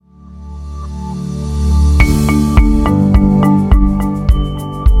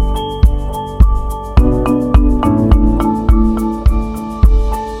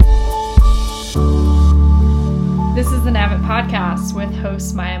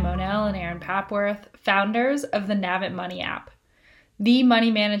hosts Maya Monell and Aaron Papworth, founders of the Nav.ing Money app, the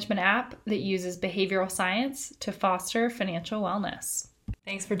money management app that uses behavioral science to foster financial wellness.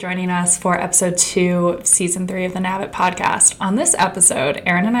 Thanks for joining us for episode 2 of season 3 of the Nav.ing podcast. On this episode,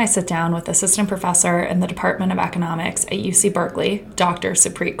 Aaron and I sit down with assistant professor in the Department of Economics at UC Berkeley, Dr.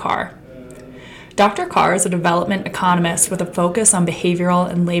 Supreet Kaur. Dr. Kaur is a development economist with a focus on behavioral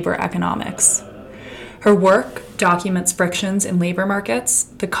and labor economics. Her work documents frictions in labor markets,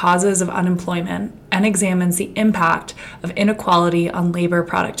 the causes of unemployment, and examines the impact of inequality on labor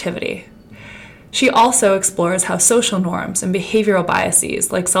productivity. She also explores how social norms and behavioral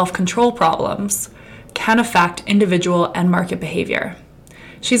biases, like self-control problems, can affect individual and market behavior.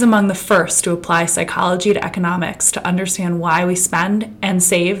 She's among the first to apply psychology to economics to understand why we spend and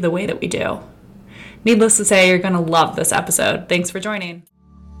save the way that we do. Needless to say, you're going to love this episode. Thanks for joining.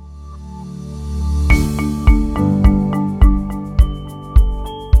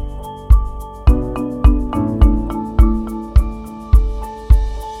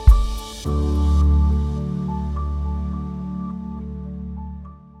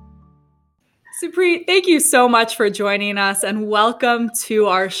 Supreet, thank you so much for joining us and welcome to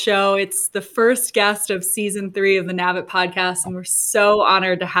our show. It's the first guest of season 3 of the Nav.ing podcast, and we're so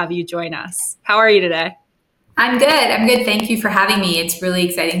honored to have you join us. How are you today? I'm good. Thank you for having me. It's really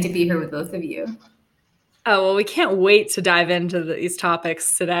exciting to be here with both of you. Oh, well, we can't wait to dive into these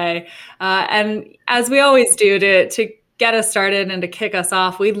topics today. And as we always do, to get us started and to kick us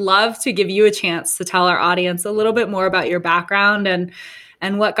off, we'd love to give you a chance to tell our audience a little bit more about your background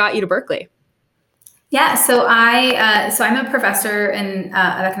and what got you to Berkeley. Yeah, so I'm a professor of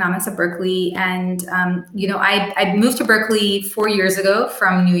economics at Berkeley, and I moved to Berkeley 4 years ago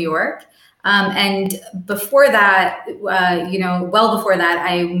from New York, and before that, well before that,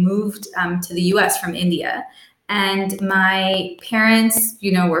 I moved to the U.S. from India, and my parents,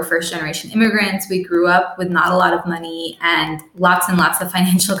 were first generation immigrants. We grew up with not a lot of money and lots of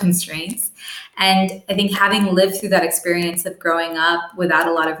financial constraints, and I think having lived through that experience of growing up without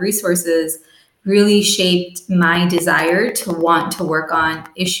a lot of resources really shaped my desire to want to work on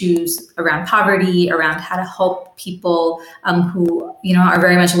issues around poverty, around how to help people who, are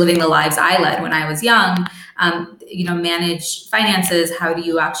very much living the lives I led when I was young, manage finances. How do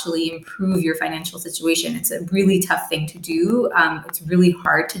you actually improve your financial situation? It's a really tough thing to do. It's really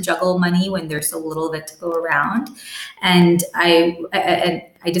hard to juggle money when there's so little of it to go around. And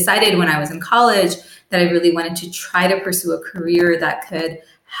I decided when I was in college that I really wanted to try to pursue a career that could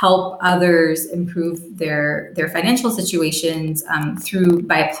help others improve their financial situations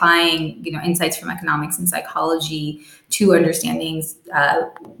by applying insights from economics and psychology to understanding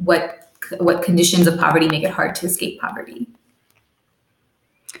what conditions of poverty make it hard to escape poverty.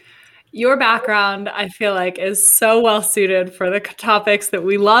 Your background, I feel like, is so well suited for the topics that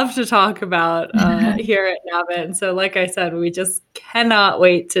we love to talk about here at Nav.ing. And so, like I said, we just cannot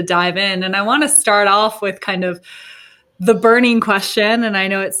wait to dive in. And I want to start off with kind of the burning question, and I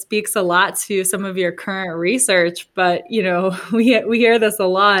know it speaks a lot to some of your current research, but we hear this a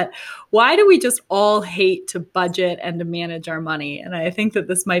lot. Why do we just all hate to budget and to manage our money? And I think that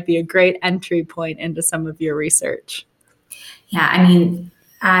this might be a great entry point into some of your research. Yeah, I mean,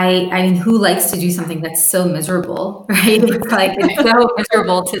 who likes to do something that's so miserable, right? It's so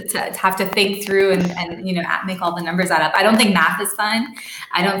miserable to have to think through and make all the numbers add up. I don't think math is fun.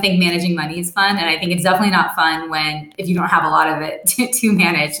 I don't think managing money is fun, and I think it's definitely not fun if you don't have a lot of it to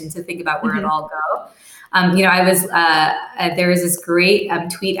manage and to think about where it all go. There was this great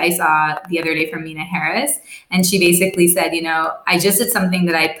tweet I saw the other day from Mina Harris, and she basically said, I just did something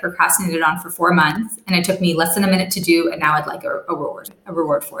that I procrastinated on for 4 months, and it took me less than a minute to do, and now I'd like a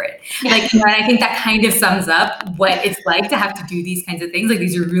reward for it. And I think that kind of sums up what it's like to have to do these kinds of things. Like,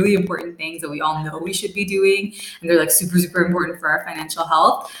 these are really important things that we all know we should be doing, and they're super, super important for our financial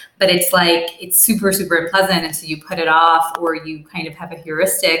health. But it's super, super unpleasant. And so you put it off, or you kind of have a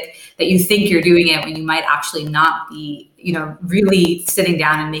heuristic that you think you're doing it when you might actually not be, really sitting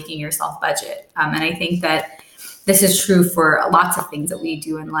down and making yourself budget. And I think that this is true for lots of things that we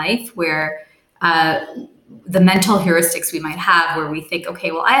do in life, where the mental heuristics we might have, where we think,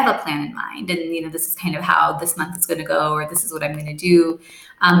 okay, well, I have a plan in mind, and this is kind of how this month is going to go, or this is what I'm going to do.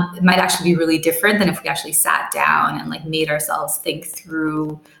 It might actually be really different than if we actually sat down and made ourselves think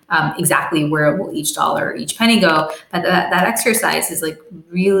through exactly where will each dollar, each penny go. But that exercise is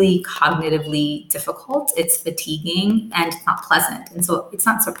really cognitively difficult. It's fatiguing and it's not pleasant. And so it's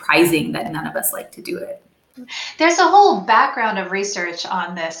not surprising that none of us like to do it. There's a whole background of research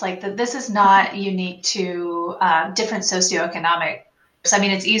on this, this is not unique to different socioeconomic I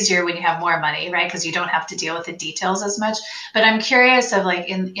mean, it's easier when you have more money, right? Because you don't have to deal with the details as much. But I'm curious of like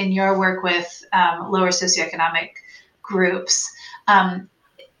in your work with lower socioeconomic groups, um,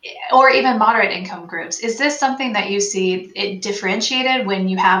 or even moderate income groups, is this something that you see it differentiated when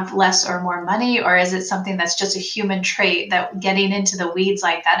you have less or more money, or is it something that's just a human trait that getting into the weeds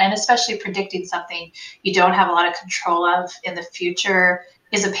like that, and especially predicting something you don't have a lot of control of in the future,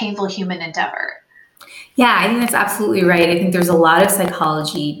 is a painful human endeavor? Yeah, I think that's absolutely right. I think there's a lot of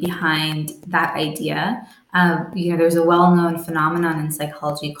psychology behind that idea. There's a well-known phenomenon in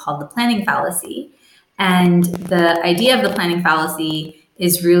psychology called the planning fallacy. And the idea of the planning fallacy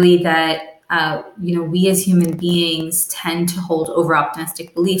is really that, we as human beings tend to hold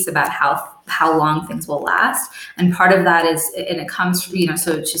over-optimistic beliefs about how long things will last. And part of that is, and it comes,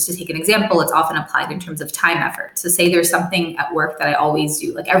 so just to take an example, it's often applied in terms of time effort. So say there's something at work that I always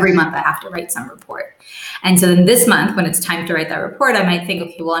do, like every month I have to write some report. And so then this month, when it's time to write that report, I might think,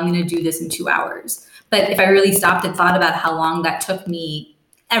 okay, well, I'm going to do this in 2 hours. But if I really stopped and thought about how long that took me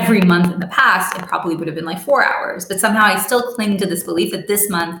every month in the past, it probably would have been like 4 hours. But somehow I still cling to this belief that this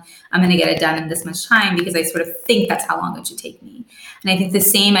month I'm going to get it done in this much time because I sort of think that's how long it should take me. And I think the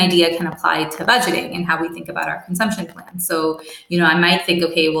same idea can apply to budgeting and how we think about our consumption plan. So, I might think,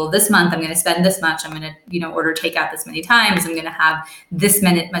 okay, well, this month I'm going to spend this much. I'm going to, order takeout this many times. I'm going to have this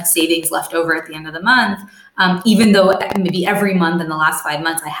much savings left over at the end of the month. Even though maybe every month in the last 5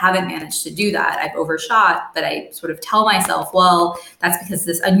 months, I haven't managed to do that. I've overshot, but I sort of tell myself, well, that's because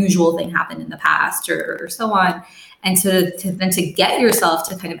this unusual thing happened in the past or so on. And so then to get yourself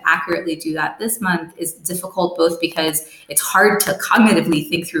to kind of accurately do that this month is difficult, both because it's hard to cognitively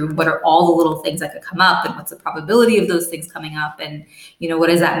think through what are all the little things that could come up and what's the probability of those things coming up. And, what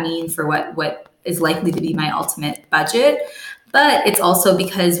does that mean for what is likely to be my ultimate budget? But it's also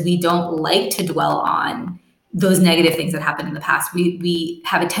because we don't like to dwell on those negative things that happened in the past. We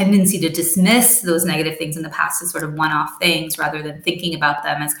have a tendency to dismiss those negative things in the past as sort of one-off things rather than thinking about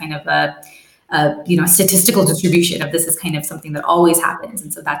them as kind of a statistical distribution of this is kind of something that always happens.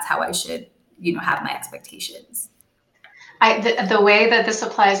 And so that's how I should, have my expectations. The way that this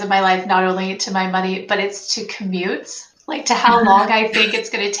applies in my life, not only to my money, but it's to commutes, like to how long I think it's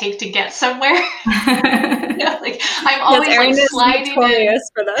going to take to get somewhere. Like I'm always like sliding in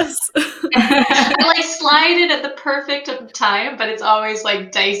for this. I like slide in at the perfect time, but it's always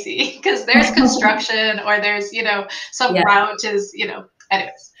like dicey because there's construction or there's, some route is,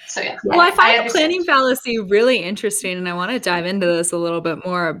 anyways. So yeah. Well, I find the planning fallacy really interesting, and I want to dive into this a little bit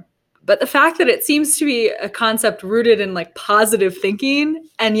more. But the fact that it seems to be a concept rooted in like positive thinking,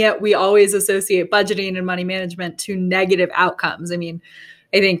 and yet we always associate budgeting and money management to negative outcomes. I mean,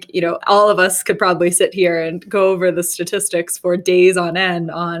 I think, all of us could probably sit here and go over the statistics for days on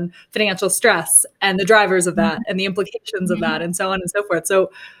end on financial stress and the drivers of that and the implications of that and so on and so forth.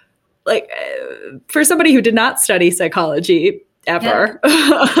 So like for somebody who did not study psychology ever,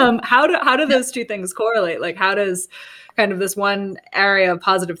 how do those two things correlate? Like how does kind of this one area of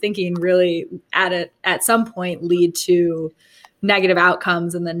positive thinking really at some point lead to negative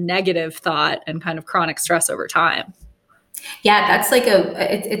outcomes and then negative thought and kind of chronic stress over time? Yeah, that's like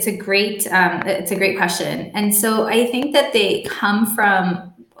it's a great question. And so I think that they come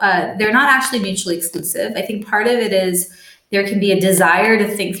from, they're not actually mutually exclusive. I think part of it is there can be a desire to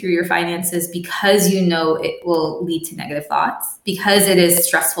think through your finances because it will lead to negative thoughts, because it is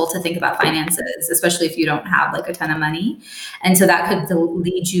stressful to think about finances, especially if you don't have like a ton of money. And so that could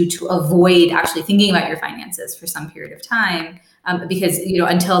lead you to avoid actually thinking about your finances for some period of time. Because,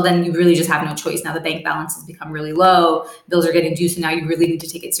 until then you really just have no choice. Now the bank balance has become really low, bills are getting due. So now you really need to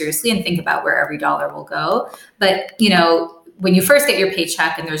take it seriously and think about where every dollar will go. But, when you first get your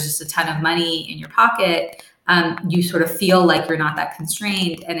paycheck and there's just a ton of money in your pocket, you sort of feel like you're not that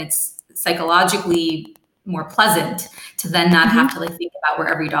constrained, and it's psychologically more pleasant to then not have to like think about where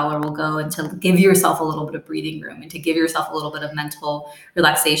every dollar will go, and to give yourself a little bit of breathing room and to give yourself a little bit of mental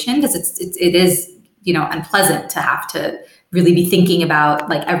relaxation, because it is unpleasant to have to really be thinking about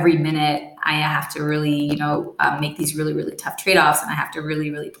like every minute I have to really make these really, really tough trade-offs, and I have to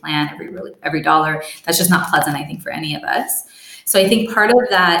really, really plan every dollar. That's just not pleasant, I think, for any of us. So I think part of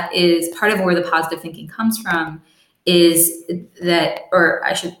where the positive thinking comes from is that, or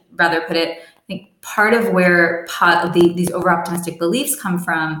I should rather put it, I think part of where these over-optimistic beliefs come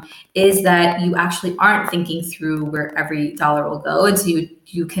from is that you actually aren't thinking through where every dollar will go. And so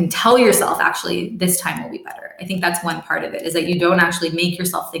you can tell yourself, actually, this time will be better. I think that's one part of it, is that you don't actually make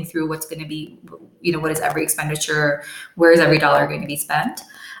yourself think through what's going to be, what is every expenditure, where is every dollar going to be spent.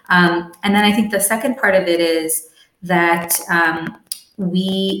 And then I think the second part of it is that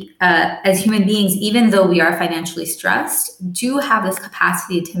we, as human beings, even though we are financially stressed, do have this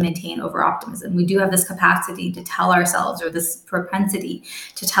capacity to maintain over optimism. We do have this capacity to tell ourselves, or this propensity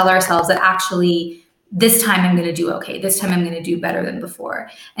to tell ourselves that actually this time I'm going to do okay. This time I'm going to do better than before.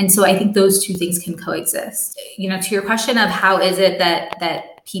 And so I think those two things can coexist. To your question of how is it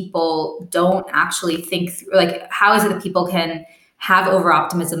that people don't actually think through, like, how is it that people can have over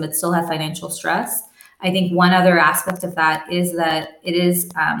optimism but still have financial stress? I think one other aspect of that is that it is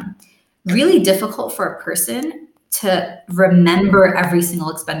really difficult for a person to remember every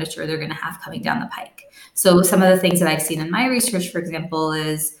single expenditure they're going to have coming down the pike. So some of the things that I've seen in my research, for example,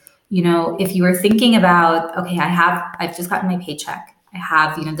 is, if you were thinking about, okay, I've just gotten my paycheck. I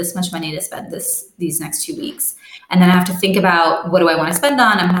have, this much money to spend these next 2 weeks. And then I have to think about, what do I want to spend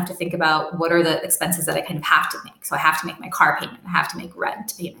on? I'm going to have to think about what are the expenses that I kind of have to make. So I have to make my car payment. I have to make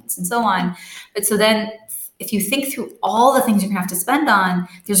rent payments and so on. But so then if you think through all the things you're going to have to spend on,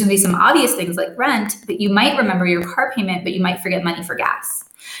 there's going to be some obvious things like rent, but you might remember your car payment, but you might forget money for gas.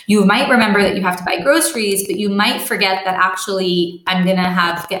 You might remember that you have to buy groceries, but you might forget that actually I'm going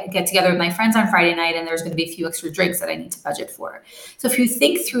to get together with my friends on Friday night and there's going to be a few extra drinks that I need to budget for. So if you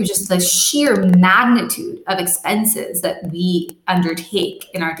think through just the sheer magnitude of expenses that we undertake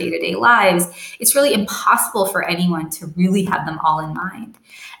in our day-to-day lives, it's really impossible for anyone to really have them all in mind.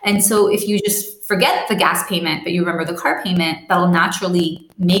 And so if you just forget the gas payment, but you remember the car payment, that'll naturally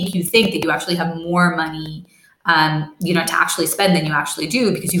make you think that you actually have more money to actually spend than you actually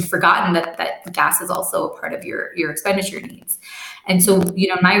do, because you've forgotten that gas is also a part of your expenditure needs. And so, in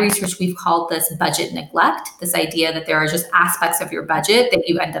my research, we've called this budget neglect, this idea that there are just aspects of your budget that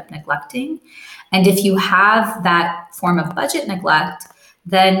you end up neglecting. And if you have that form of budget neglect,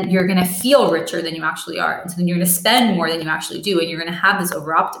 then you're going to feel richer than you actually are. And so then you're going to spend more than you actually do. And you're going to have this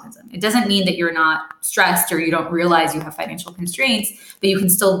over optimism. It doesn't mean that you're not stressed or you don't realize you have financial constraints, but you can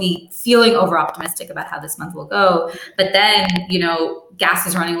still be feeling over optimistic about how this month will go. But then, gas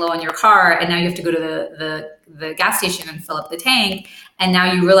is running low on your car and now you have to go to the gas station and fill up the tank. And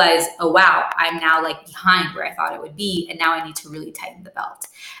now you realize, oh, wow, I'm now like behind where I thought it would be. And now I need to really tighten the belt.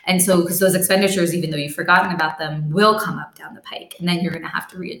 And so, because those expenditures, even though you've forgotten about them, will come up down the pike. And then you're going to have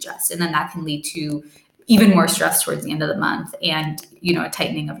to readjust. And then that can lead to even more stress towards the end of the month and, a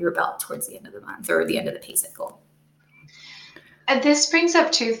tightening of your belt towards the end of the month or the end of the pay cycle. And this brings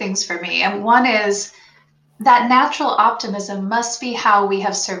up two things for me. And one is that natural optimism must be how we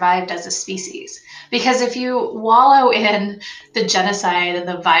have survived as a species. Because if you wallow in the genocide and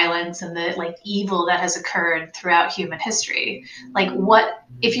the violence and the evil that has occurred throughout human history,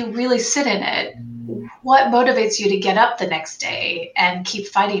 if you really sit in it, what motivates you to get up the next day and keep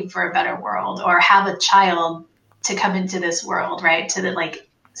fighting for a better world, or have a child to come into this world, right?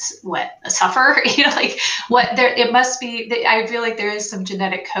 Suffer, it must be. I feel like there is some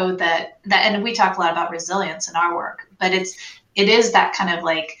genetic code that, and we talk a lot about resilience in our work, but it is that kind of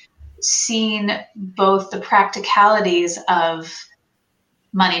seeing both the practicalities of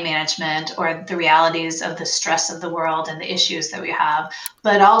money management or the realities of the stress of the world and the issues that we have,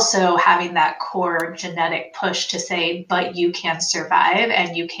 but also having that core genetic push to say, but you can survive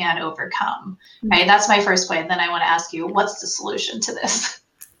and you can overcome, right? That's my first point. And then I want to ask you, what's the solution to this?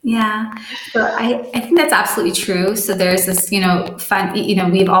 Yeah, so I think that's absolutely true. So there's this, fun,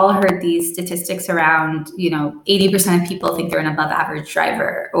 we've all heard these statistics around, 80% of people think they're an above average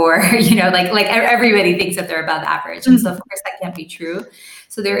driver, or, like everybody thinks that they're above average. And so of course that can't be true.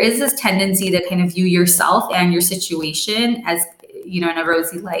 So there is this tendency to kind of view yourself and your situation as, in a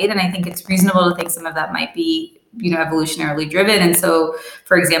rosy light. And I think it's reasonable to think some of that might be, evolutionarily driven. And so,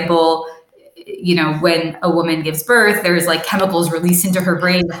 for example, when a woman gives birth, there's chemicals released into her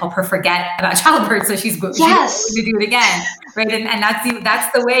brain to help her forget about childbirth. So she's going to do it again. Right. And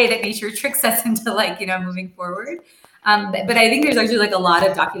that's the way that nature tricks us into moving forward. But I think there's actually a lot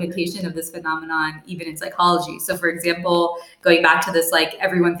of documentation of this phenomenon, even in psychology. So for example, going back to this,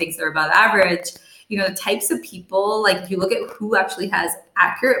 everyone thinks they're above average, the types of people, if you look at who actually has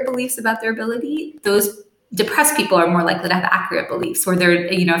accurate beliefs about their ability, those depressed people are more likely to have accurate beliefs, or they're,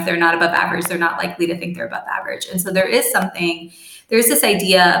 if they're not above average, they're not likely to think they're above average. And so there's this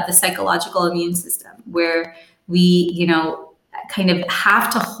idea of the psychological immune system where we, kind of have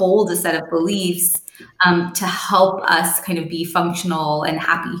to hold a set of beliefs to help us kind of be functional and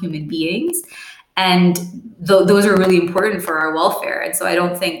happy human beings. And those are really important for our welfare. And so I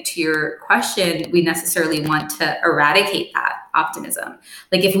don't think, to your question, we necessarily want to eradicate that optimism.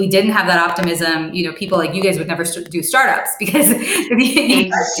 If we didn't have that optimism, people like you guys would never do startups, because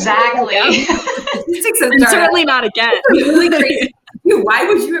exactly. Certainly not again. Really crazy. Why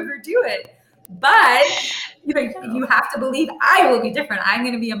would you ever do it? But you have to believe I will be different. I'm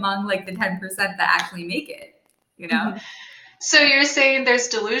going to be among like the 10% that actually make it, Mm-hmm. So you're saying there's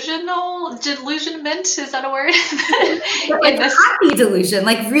delusionment? Is that a word? But like happy delusion,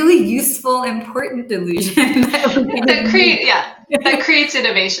 like really useful, important delusion. That creates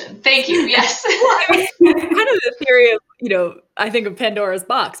innovation. Thank you. Yes. Kind of the theory of, I think of Pandora's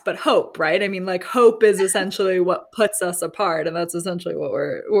box, but hope, right? I mean, like hope is essentially what puts us apart, and that's essentially what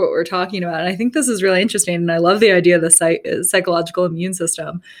we're talking about. And I think this is really interesting, and I love the idea of the psychological immune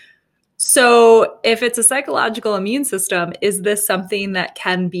system. So if it's a psychological immune system, is this something that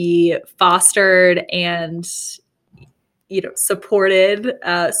can be fostered and, supported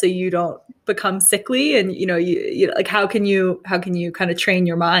so you don't become sickly? And, you like, how can you kind of train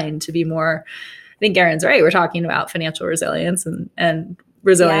your mind to be more, I think Erin's right. We're talking about financial resilience and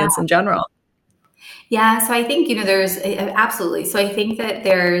resilience in general. Yeah. So I think, there's absolutely. So I think that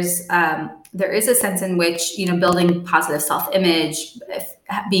there is a sense in which, building positive self-image,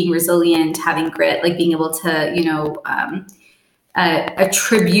 being resilient, having grit, like being able to,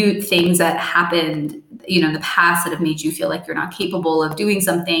 attribute things that happened, in the past that have made you feel like you're not capable of doing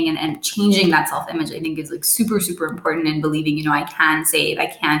something, and changing that self-image, I think is like super, super important in believing, I can save, I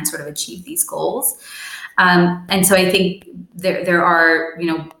can sort of achieve these goals. And so I think there are,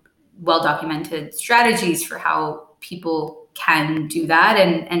 well-documented strategies for how people can do that.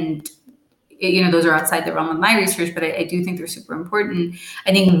 And those are outside the realm of my research, but I do think they're super important.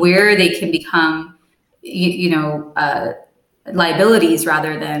 I think where they can become, liabilities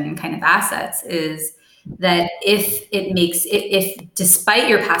rather than kind of assets is that if despite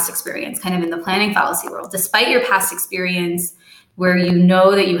your past experience, kind of in the planning fallacy world, despite your past experience where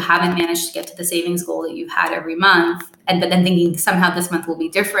that you haven't managed to get to the savings goal that you've had every month, but then thinking somehow this month will be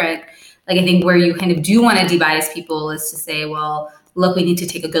different, like I think where you kind of do want to debias people is to say, well, look, we need to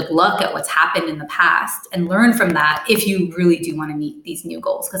take a good look at what's happened in the past and learn from that if you really do want to meet these new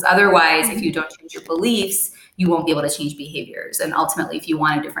goals. Because otherwise, if you don't change your beliefs, you won't be able to change behaviors. And ultimately, if you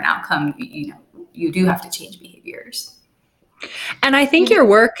want a different outcome, you do have to change behaviors. And I think your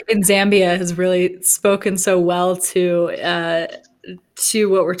work in Zambia has really spoken so well to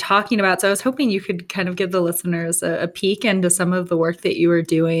what we're talking about. So I was hoping you could kind of give the listeners a peek into some of the work that you were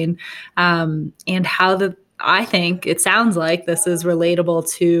doing, and how I think it sounds like this is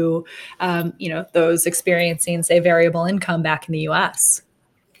relatable to, those experiencing, say, variable income back in the U.S.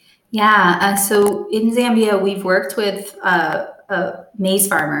 Yeah. So in Zambia, we've worked with maize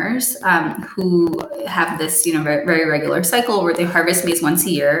farmers who have this, very, very regular cycle where they harvest maize once a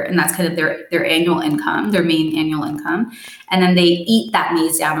year, and that's kind of their annual income, their main annual income. And then they eat that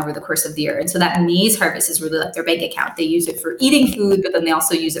maize down over the course of the year. And so that maize harvest is really like their bank account. They use it for eating food, but then they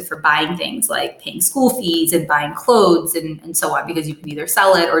also use it for buying things like paying school fees and buying clothes and so on, because you can either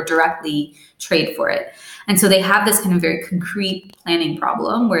sell it or directly trade for it. And so they have this kind of very concrete planning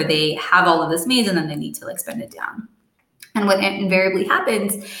problem where they have all of this maize and then they need to like spend it down. And what invariably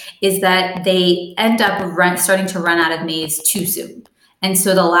happens is that they end up starting to run out of maize too soon. And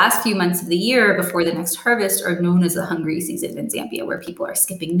so the last few months of the year before the next harvest are known as the hungry season in Zambia, where people are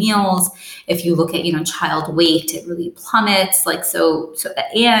skipping meals. If you look at, child weight, it really plummets. And so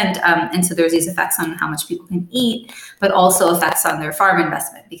there's these effects on how much people can eat, but also effects on their farm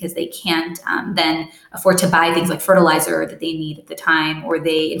investment, because they can't then afford to buy things like fertilizer that they need at the time, or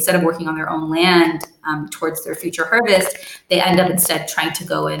they, instead of working on their own land towards their future harvest, they end up instead trying to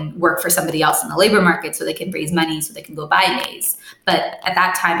go and work for somebody else in the labor market so they can raise money so they can go buy maize. But at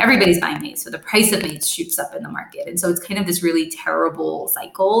that time, everybody's buying maize. So the price of maize shoots up in the market. And so it's kind of this really terrible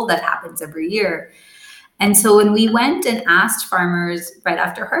cycle that happens every year. And so when we went and asked farmers right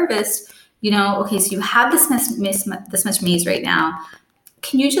after harvest, okay, so you have this much maize right now.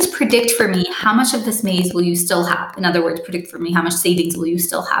 Can you just predict for me how much of this maize will you still have? In other words, predict for me how much savings will you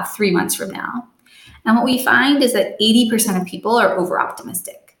still have 3 months from now? And what we find is that 80% of people are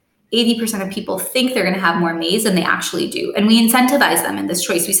over-optimistic. 80% of people think they're going to have more maize than they actually do. And we incentivize them in this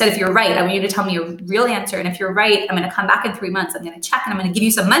choice. We said, if you're right, I want you to tell me a real answer. And if you're right, I'm going to come back in 3 months. I'm going to check and I'm going to give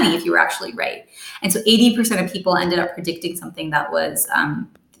you some money if you were actually right. And so 80% of people ended up predicting something that was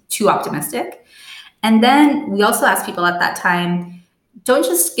too optimistic. And then we also asked people at that time, don't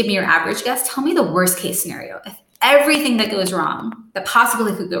just give me your average guess. Tell me the worst case scenario. If everything that goes wrong, that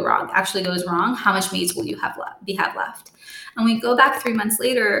possibly could go wrong, actually goes wrong, how much maize will you have left? And we go back 3 months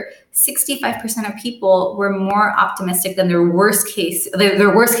later, 65% of people were more optimistic than their worst case.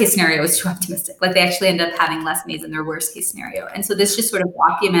 Their worst case scenario was too optimistic. Like they actually end up having less maize in their worst case scenario. And so this just sort of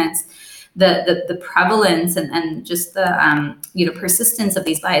documents the prevalence and just the persistence of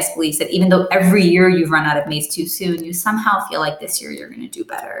these biased beliefs, that even though every year you've run out of maize too soon, you somehow feel like this year you're going to do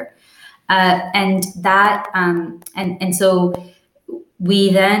better. And so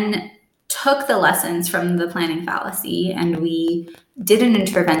we then took the lessons from the planning fallacy, and we did an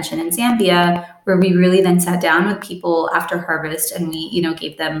intervention in Zambia where we really then sat down with people after harvest, and we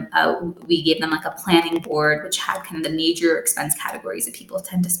gave them like a planning board which had kind of the major expense categories that people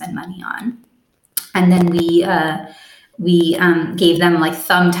tend to spend money on. And then we gave them like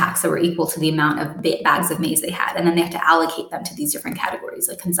thumbtacks that were equal to the amount of bags of maize they had. And then they had to allocate them to these different categories,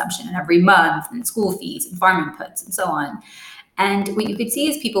 like consumption in every month and school fees and farm inputs and so on. And what you could see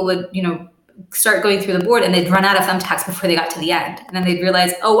is people would, start going through the board and they'd run out of thumbtacks before they got to the end. And then they'd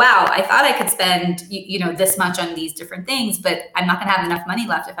realize, oh, wow, I thought I could spend, this much on these different things, but I'm not going to have enough money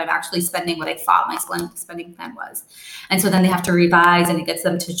left if I'm actually spending what I thought my spending plan was. And so then they have to revise, and it gets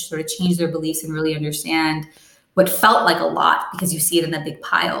them to sort of change their beliefs and really understand what felt like a lot, because you see it in the big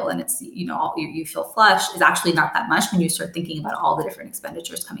pile and it's, you feel flush, is actually not that much when you start thinking about all the different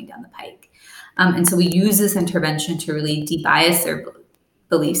expenditures coming down the pike. And so we use this intervention to really de-bias their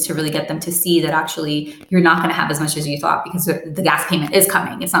beliefs, to really get them to see that actually you're not going to have as much as you thought, because the gas payment is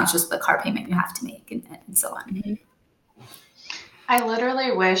coming. It's not just the car payment you have to make, and so on. Mm-hmm. I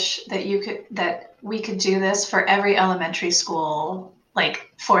literally wish that we could do this for every elementary school,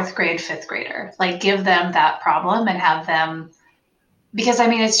 like 4th grade, 5th grader, like give them that problem and have them, because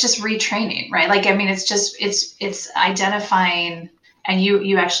it's just retraining, right? It's identifying. And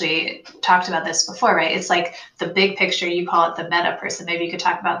you actually talked about this before, right? It's like the big picture, you call it the meta person. Maybe you could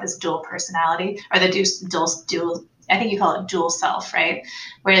talk about this dual personality, or the dual, I think you call it dual self, right?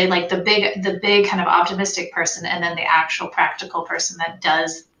 Where like the big kind of optimistic person, and then the actual practical person that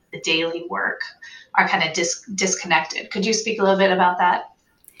does the daily work are kind of disconnected. Could you speak a little bit about that?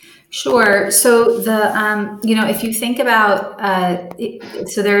 Sure. So if you think about,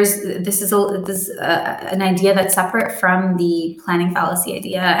 this is an idea that's separate from the planning fallacy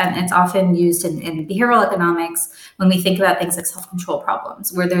idea, and it's often used in behavioral economics when we think about things like self-control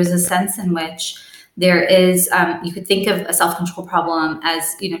problems, where there's a sense in which there is, you could think of a self-control problem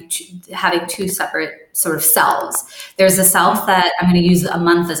as, having two separate sort of selves. There's a self that I'm going to use a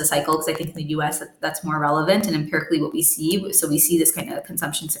month as a cycle, because I think in the US that's more relevant and empirically what we see. So we see this kind of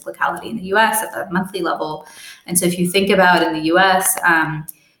consumption cyclicality in the US at the monthly level. And so if you think about in the US,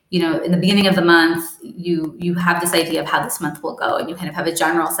 in the beginning of the month, you have this idea of how this month will go, and you kind of have a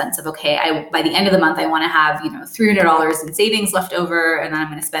general sense of, okay, by the end of the month, I want to have, $300 in savings left over, and then I'm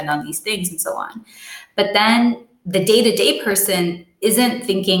going to spend on these things and so on. But then the day-to-day person isn't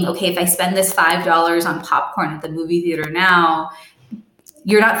thinking, okay, if I spend this $5 on popcorn at the movie theater now,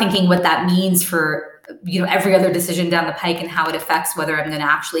 you're not thinking what that means for every other decision down the pike and how it affects whether I'm going to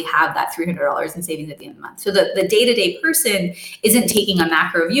actually have that $300 in savings at the end of the month. So the day-to-day person isn't taking a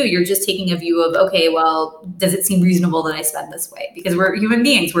macro view. You're just taking a view of, okay, well, does it seem reasonable that I spend this way? Because we're human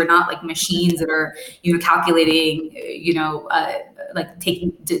beings. We're not like machines that are, calculating, like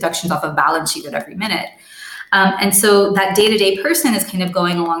taking deductions off a balance sheet at every minute. And so that day-to-day person is kind of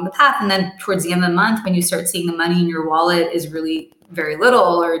going along the path. And then towards the end of the month, when you start seeing the money in your wallet is really very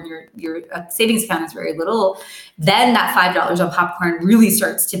little, or your savings account is very little, then that $5 on popcorn really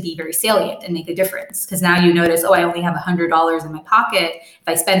starts to be very salient and make a difference. Because now you notice, oh, I only have $100 in my pocket. If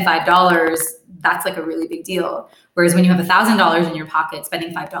I spend $5, that's like a really big deal. Whereas when you have $1,000 in your pocket,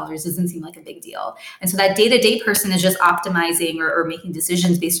 spending $5 doesn't seem like a big deal. And so that day-to-day person is just optimizing or making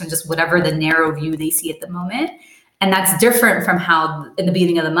decisions based on just whatever the narrow view they see at the moment. And that's different from how in the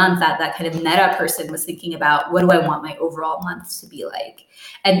beginning of the month, that kind of meta person was thinking about, what do I want my overall month to be like?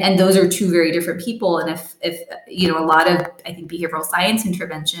 And those are two very different people. And if a lot of, I think, behavioral science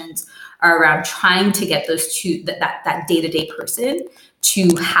interventions are around trying to get those two, that day-to-day person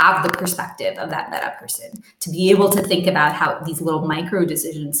to have the perspective of that meta person, to be able to think about how these little micro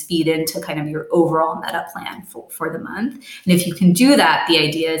decisions feed into kind of your overall meta plan for the month. And if you can do that, the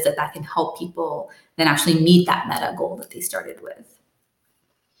idea is that can help people then actually meet that meta goal that they started with.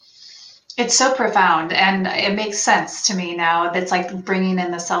 It's so profound, and it makes sense to me now. That's like bringing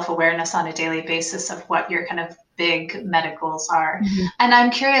in the self-awareness on a daily basis of what your kind of big meta goals are. Mm-hmm. And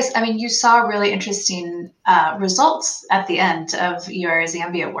I'm curious, you saw really interesting results at the end of your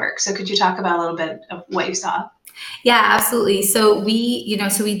Zambia work. So could you talk about a little bit of what you saw? Yeah, absolutely. So we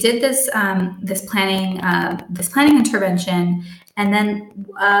did this planning intervention, and then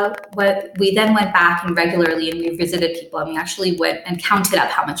we then went back and regularly and we visited people, and we actually went and counted up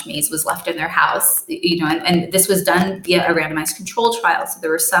how much maize was left in their house. And this was done via a randomized control trial. So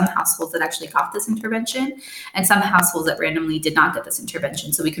there were some households that actually got this intervention, and some households that randomly did not get this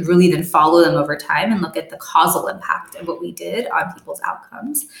intervention. So we could really then follow them over time and look at the causal impact of what we did on people's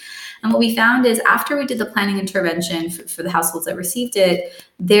outcomes. And what we found is after we did the planning intervention for the households that received it,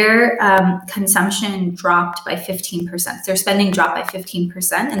 their consumption dropped by 15%. Their spending dropped by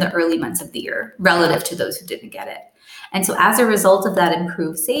 15% in the early months of the year relative to those who didn't get it. And so as a result of that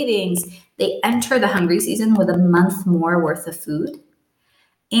improved savings, they enter the hungry season with a month more worth of food.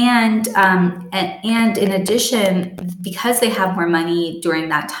 And in addition, because they have more money during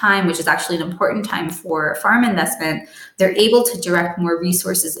that time, which is actually an important time for farm investment, they're able to direct more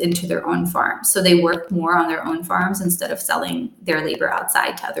resources into their own farms. So they work more on their own farms instead of selling their labor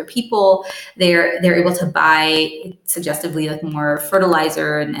outside to other people. They're able to buy, suggestively, like more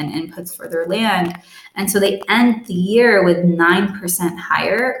fertilizer and inputs for their land. And so they end the year with 9%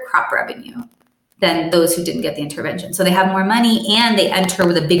 higher crop revenue than those who didn't get the intervention. So they have more money and they enter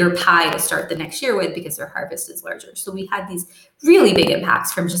with a bigger pie to start the next year with because their harvest is larger. So we had these really big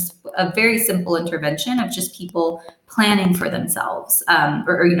impacts from just a very simple intervention of just people planning for themselves,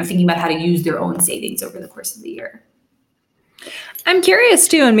 or thinking about how to use their own savings over the course of the year. I'm curious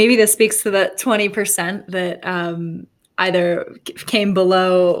too, and maybe this speaks to that 20% that either came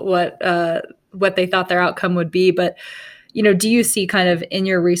below what they thought their outcome would be, but do you see kind of in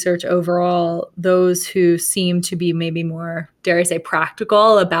your research overall, those who seem to be maybe more, dare I say,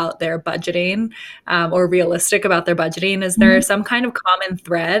 practical about their budgeting, or realistic about their budgeting? Is there some kind of common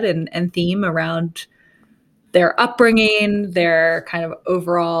thread and theme around their upbringing, their kind of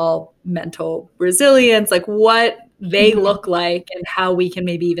overall mental resilience, like what they look like and how we can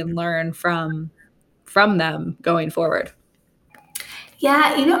maybe even learn from them going forward?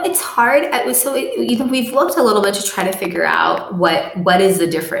 Yeah, it's hard. We've looked a little bit to try to figure out what is the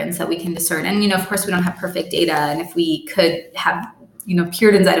difference that we can discern. And, of course, we don't have perfect data. And if we could have,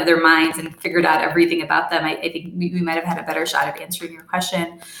 peered inside of their minds and figured out everything about them, I think we might have had a better shot at answering your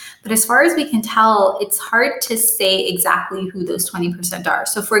question. But as far as we can tell, it's hard to say exactly who those 20% are.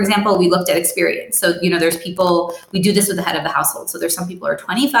 So, for example, we looked at experience. So, there's people, we do this with the head of the household. So there's some people who are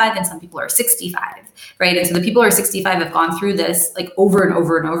 25 and some people are 65, right? And so the people who are 65 have gone through this like over and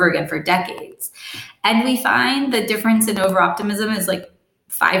over and over again for decades. And we find the difference in over-optimism is like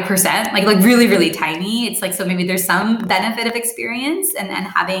 5%, like really, really tiny. It's like, so maybe there's some benefit of experience and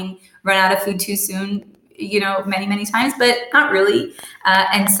having run out of food too soon, many, many times, but not really.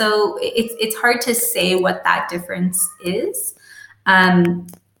 And so it's hard to say what that difference is.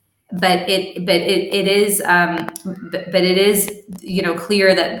 But it is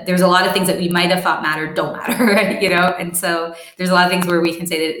clear that there's a lot of things that we might have thought mattered don't matter, and so there's a lot of things where we can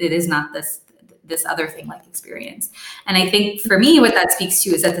say that it is not this other thing like experience. And I think for me, what that speaks to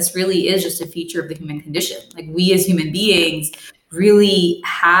is that this really is just a feature of the human condition. Like we as human beings really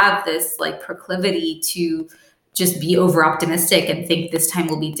have this like proclivity to just be over optimistic and think this time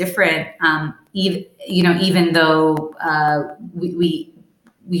will be different. Even though we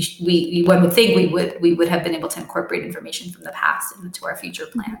one would think we would have been able to incorporate information from the past into our future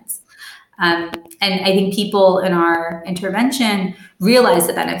plans. And I think people in our intervention realized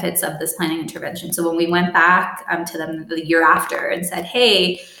the benefits of this planning intervention. So when we went back to them the year after and said,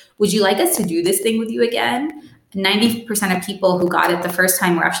 hey, would you like us to do this thing with you again? 90% of people who got it the first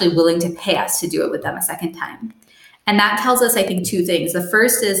time were actually willing to pay us to do it with them a second time. And that tells us, I think, two things. The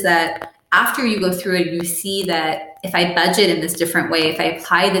first is that after you go through it, you see that if I budget in this different way, if I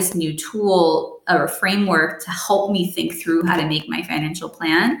apply this new tool or framework to help me think through how to make my financial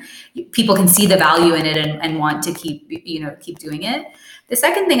plan, people can see the value in it and want to keep doing it. The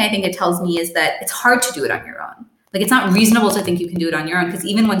second thing I think it tells me is that it's hard to do it on your own. Like, it's not reasonable to think you can do it on your own, because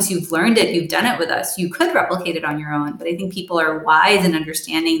even once you've learned it, you've done it with us, you could replicate it on your own. But I think people are wise in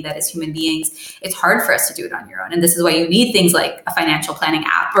understanding that as human beings, it's hard for us to do it on your own. And this is why you need things like a financial planning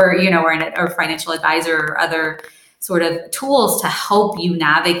app or financial advisor or other sort of tools to help you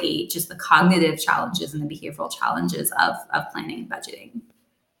navigate just the cognitive challenges and the behavioral challenges of planning and budgeting.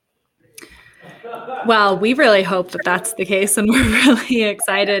 Well, we really hope that that's the case, and we're really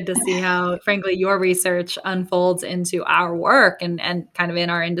excited to see how, frankly, your research unfolds into our work and kind of in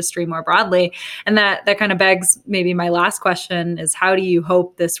our industry more broadly. And that kind of begs maybe my last question is, how do you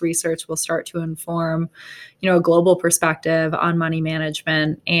hope this research will start to inform, a global perspective on money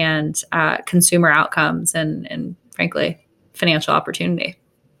management and consumer outcomes and frankly, financial opportunity?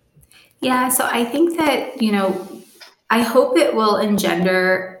 Yeah, so I think that, I hope it will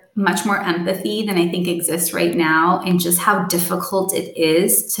engender much more empathy than I think exists right now, and just how difficult it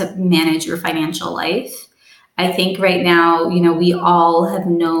is to manage your financial life. I think right now, we all have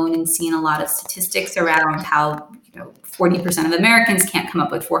known and seen a lot of statistics around how, 40% of Americans can't come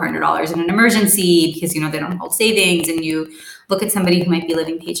up with $400 in an emergency because, they don't hold savings. And you look at somebody who might be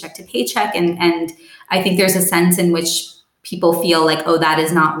living paycheck to paycheck. And I think there's a sense in which people feel like, oh, that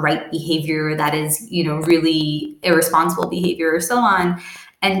is not right behavior. That is, really irresponsible behavior or so on.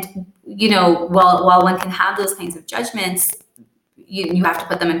 And, while one can have those kinds of judgments, you have to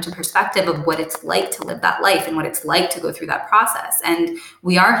put them into perspective of what it's like to live that life and what it's like to go through that process. And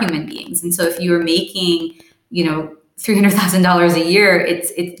we are human beings. And so if you're making, $300,000 a year,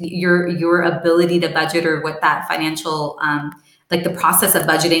 it's your ability to budget, or what that financial, like the process of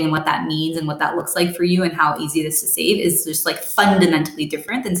budgeting and what that means and what that looks like for you and how easy it is to save is just like fundamentally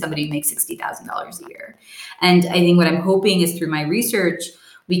different than somebody who makes $60,000 a year. And I think what I'm hoping is through my research,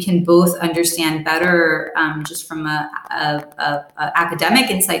 we can both understand better, just from a academic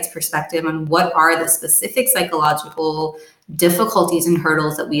insights perspective, on what are the specific psychological difficulties and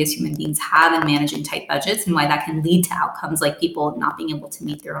hurdles that we as human beings have in managing tight budgets, and why that can lead to outcomes like people not being able to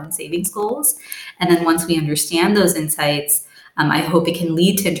meet their own savings goals. And then once we understand those insights, I hope it can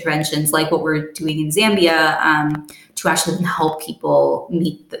lead to interventions like what we're doing in Zambia, to actually help people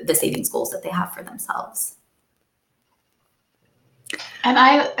meet the savings goals that they have for themselves. And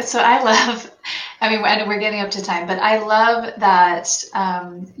I love, and we're getting up to time, but I love that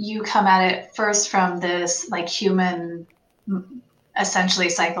you come at it first from this like human, essentially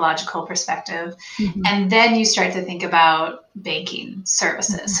psychological perspective. Mm-hmm. And then you start to think about banking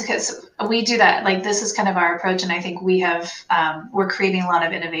services, because we do that. Like, this is kind of our approach. And I think we're creating a lot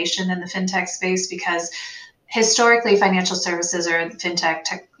of innovation in the fintech space, because historically financial services or fintech,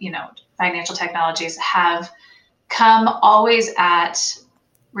 financial technologies have come always at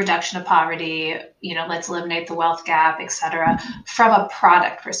reduction of poverty, let's eliminate the wealth gap, et cetera, from a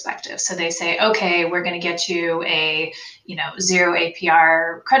product perspective. So they say, okay, we're going to get you a, 0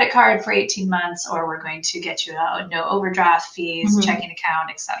 APR credit card for 18 months, or we're going to get you no overdraft fees, checking account,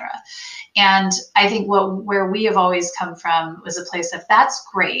 et cetera. And I think where we have always come from was a place of, that's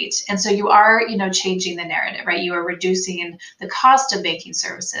great. And so you are, changing the narrative, right? You are reducing the cost of banking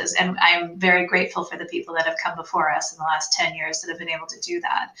services. And I'm very grateful for the people that have come before us in the last 10 years that have been able to do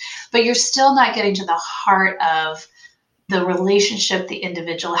that. But you're still not getting to the heart of the relationship the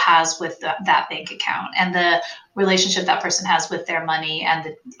individual has with that bank account, and the relationship that person has with their money,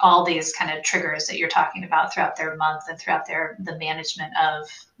 and all these kind of triggers that you're talking about throughout their month and throughout the management of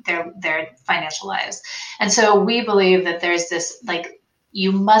their financial lives. And so we believe that there's this, like,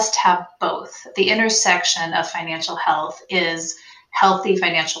 you must have both. The intersection of financial health is healthy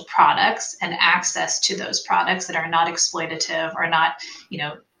financial products and access to those products that are not exploitative or not,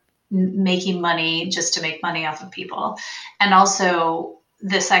 making money just to make money off of people. And also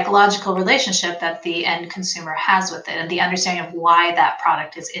the psychological relationship that the end consumer has with it, and the understanding of why that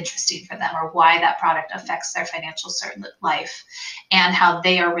product is interesting for them, or why that product affects their financial life, and how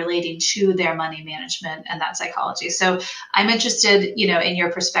they are relating to their money management and that psychology. So I'm interested, in your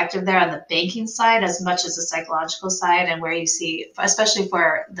perspective there on the banking side as much as the psychological side, and where you see, especially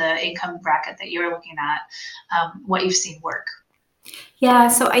for the income bracket that you're looking at, what you've seen work. Yeah,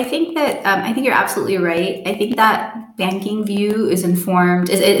 so I think that I think you're absolutely right. I think that banking view is informed,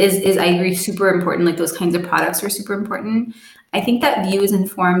 is I agree, super important. Like, those kinds of products are super important. I think that view is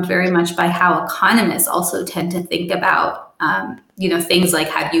informed very much by how economists also tend to think about, things like,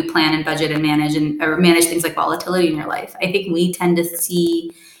 how do you plan and budget and manage things like volatility in your life. I think we tend to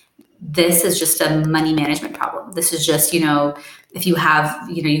see this is just a money management problem. This is just, if you have,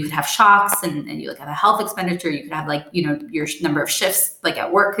 you could have shocks and you have a health expenditure, you could have your number of shifts like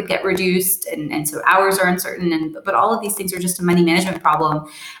at work could get reduced. And so hours are uncertain. But all of these things are just a money management problem.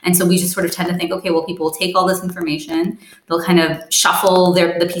 And so we just sort of tend to think, okay, well, people will take all this information, they'll kind of shuffle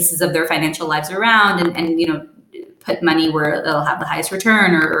the pieces of their financial lives around and put money where they'll have the highest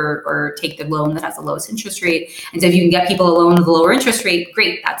return, or take the loan that has the lowest interest rate. And so if you can get people a loan with a lower interest rate,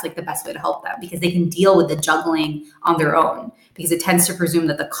 great. That's like the best way to help them, because they can deal with the juggling on their own, because it tends to presume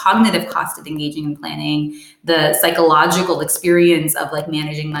that the cognitive cost of engaging in planning, the psychological experience of like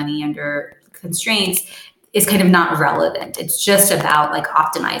managing money under constraints, is kind of not relevant. It's just about like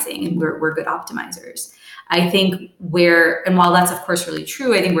optimizing, and we're good optimizers. I think and while that's of course really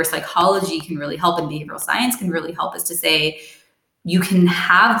true, I think where psychology can really help and behavioral science can really help is to say, you can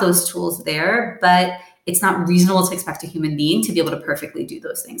have those tools there, but it's not reasonable to expect a human being to be able to perfectly do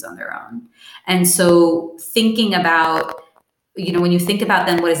those things on their own. And so thinking about, when you think about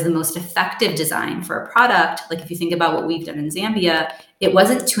then what is the most effective design for a product, like if you think about what we've done in Zambia, it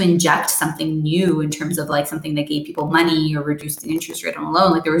wasn't to inject something new in terms of like something that gave people money or reduced the interest rate on a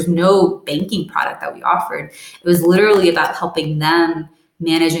loan. Like, there was no banking product that we offered. It was literally about helping them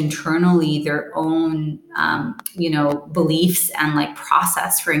manage internally their own, beliefs and like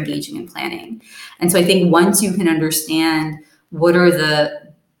process for engaging in planning. And so I think once you can understand what are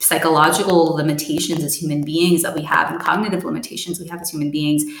the psychological limitations as human beings that we have, and cognitive limitations we have as human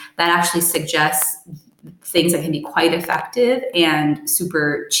beings, that actually suggests things that can be quite effective and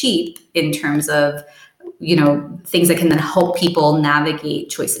super cheap in terms of, things that can then help people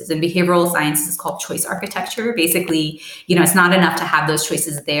navigate choices. And behavioral science is called choice architecture. Basically, it's not enough to have those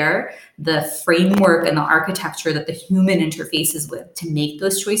choices there. The framework and the architecture that the human interfaces with to make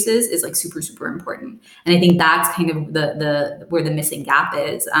those choices is like super, super important. And I think that's kind of the where the missing gap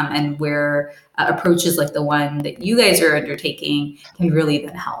is, and where approaches like the one that you guys are undertaking can really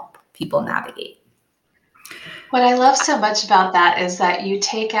then help people navigate. What I love so much about that is that you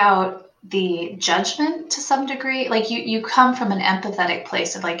take out the judgment to some degree. Like you come from an empathetic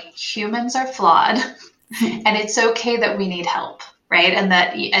place of like, humans are flawed and it's okay that we need help, right?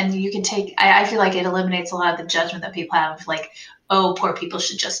 And you can take, I feel like it eliminates a lot of the judgment that people have, like, oh, poor people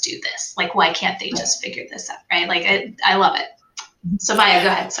should just do this. Like, why can't they just figure this out, right? Like, I love it. So Maya, go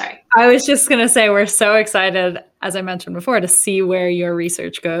ahead. Sorry. I was just going to say, we're so excited, as I mentioned before, to see where your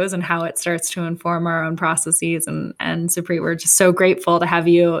research goes and how it starts to inform our own processes. And Supreet, we're just so grateful to have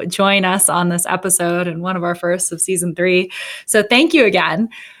you join us on this episode and one of our first of season 3. So thank you again.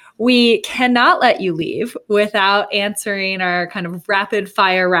 We cannot let you leave without answering our kind of rapid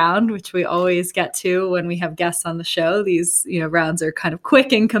fire round, which we always get to when we have guests on the show. These, rounds are kind of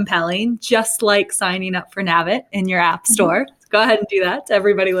quick and compelling, just like signing up for Nav.ing in your app store. Go ahead and do that to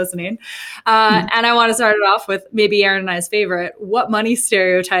everybody listening. And I want to start it off with maybe Erin and I's favorite. What money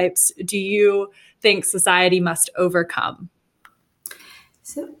stereotypes do you think society must overcome?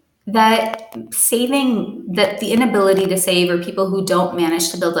 So that the inability to save, or people who don't manage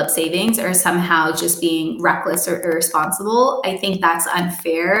to build up savings are somehow just being reckless or irresponsible. I think that's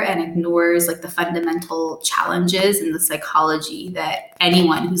unfair and ignores like the fundamental challenges in the psychology that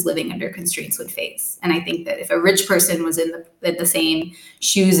anyone who's living under constraints would face. And I think that if a rich person was in the same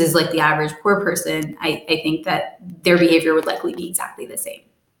shoes as like the average poor person, I think that their behavior would likely be exactly the same.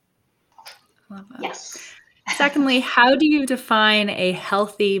 Love that. Yes. Secondly, how do you define a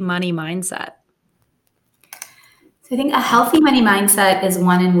healthy money mindset? So I think a healthy money mindset is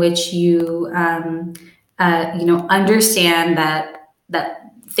one in which you, understand that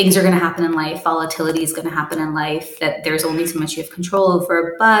things are going to happen in life, volatility is going to happen in life, that there's only so much you have control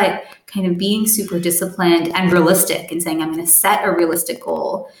over, but kind of being super disciplined and realistic and saying, I'm going to set a realistic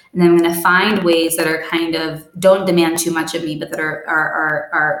goal, and then I'm going to find ways that are kind of don't demand too much of me, but that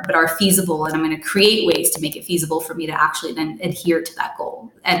are feasible. And I'm going to create ways to make it feasible for me to actually then adhere to that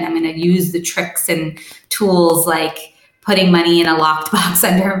goal. And I'm going to use the tricks and tools like putting money in a locked box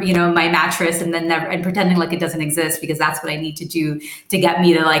under, my mattress, and then and pretending like it doesn't exist, because that's what I need to do to get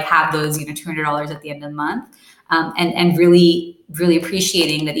me to like have those, $200 at the end of the month. And really, really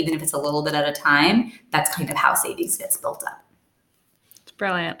appreciating that even if it's a little bit at a time, that's kind of how savings gets built up. It's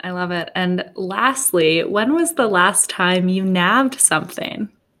brilliant. I love it. And lastly, when was the last time you nabbed something,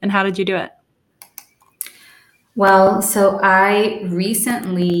 and how did you do it? Well, so I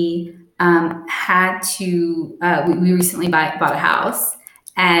recently we recently bought a house,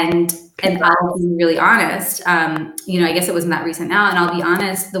 and I'll be really honest, I guess it wasn't that recent now. And I'll be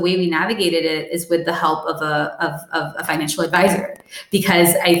honest, the way we navigated it is with the help of a financial advisor,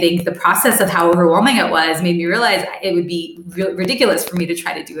 because I think the process of how overwhelming it was made me realize it would be ridiculous for me to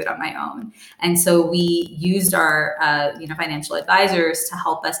try to do it on my own. And so we used our, financial advisors to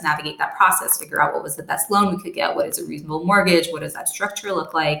help us navigate that process, figure out what was the best loan we could get, what is a reasonable mortgage, what does that structure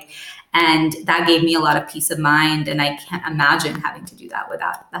look like. And that gave me a lot of peace of mind. And I can't imagine having to do that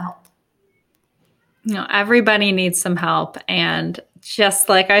without the help. Everybody needs some help. And just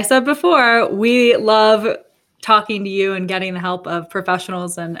like I said before, we love talking to you and getting the help of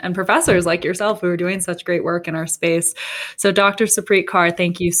professionals and professors like yourself who are doing such great work in our space. So Dr. Supreet Kaur,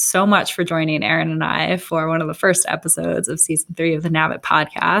 thank you so much for joining Erin and I for one of the first episodes of season 3 of the Nav.ing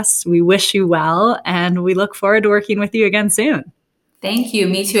podcast. We wish you well, and we look forward to working with you again soon. Thank you.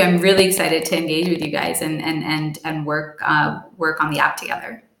 Me too. I'm really excited to engage with you guys and work on the app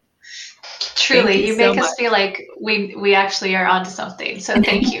together. Truly, you make us feel like we actually are onto something. So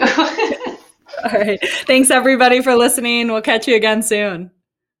thank you. All right. Thanks everybody for listening. We'll catch you again soon.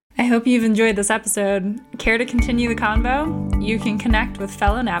 I hope you've enjoyed this episode. Care to continue the convo? You can connect with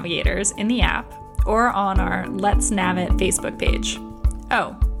fellow navigators in the app or on our Let's Nav It Facebook page.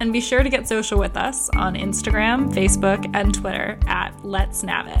 Oh, and be sure to get social with us on Instagram, Facebook, and Twitter at Let's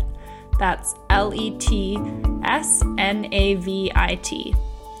Nav It. That's LETSNAVIT.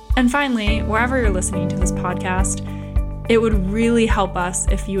 And finally, wherever you're listening to this podcast, it would really help us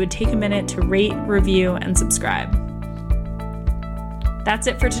if you would take a minute to rate, review, and subscribe. That's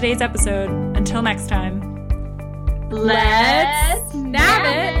it for today's episode. Until next time, let's nav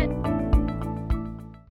it!